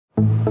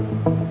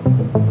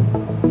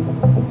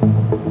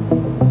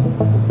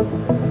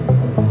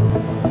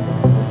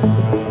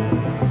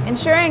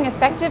ensuring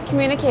effective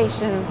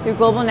communication through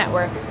global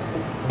networks.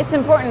 It's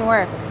important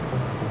work.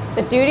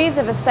 The duties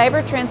of a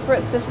cyber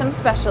transport system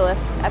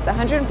specialist at the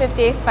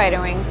 158th Fighter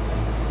Wing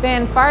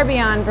span far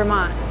beyond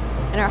Vermont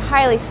and are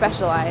highly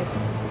specialized.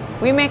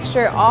 We make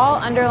sure all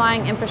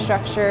underlying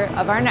infrastructure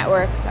of our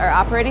networks are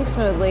operating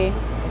smoothly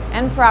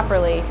and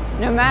properly,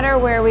 no matter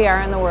where we are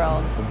in the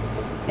world.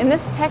 In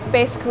this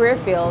tech-based career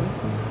field,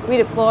 we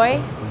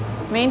deploy,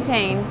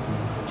 maintain,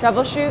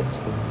 troubleshoot,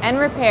 and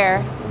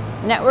repair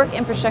network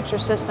infrastructure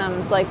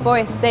systems like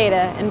voice,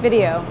 data, and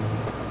video.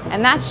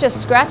 And that's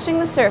just scratching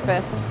the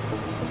surface.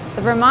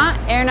 The Vermont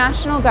Air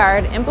National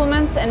Guard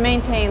implements and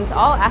maintains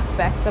all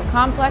aspects of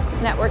complex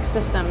network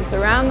systems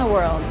around the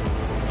world.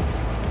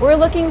 We're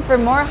looking for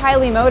more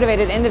highly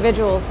motivated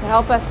individuals to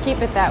help us keep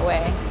it that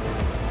way.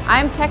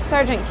 I'm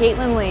TSgt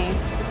Caitlin Lee,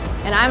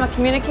 and I'm a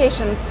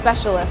communications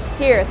specialist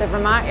here at the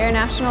Vermont Air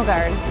National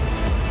Guard.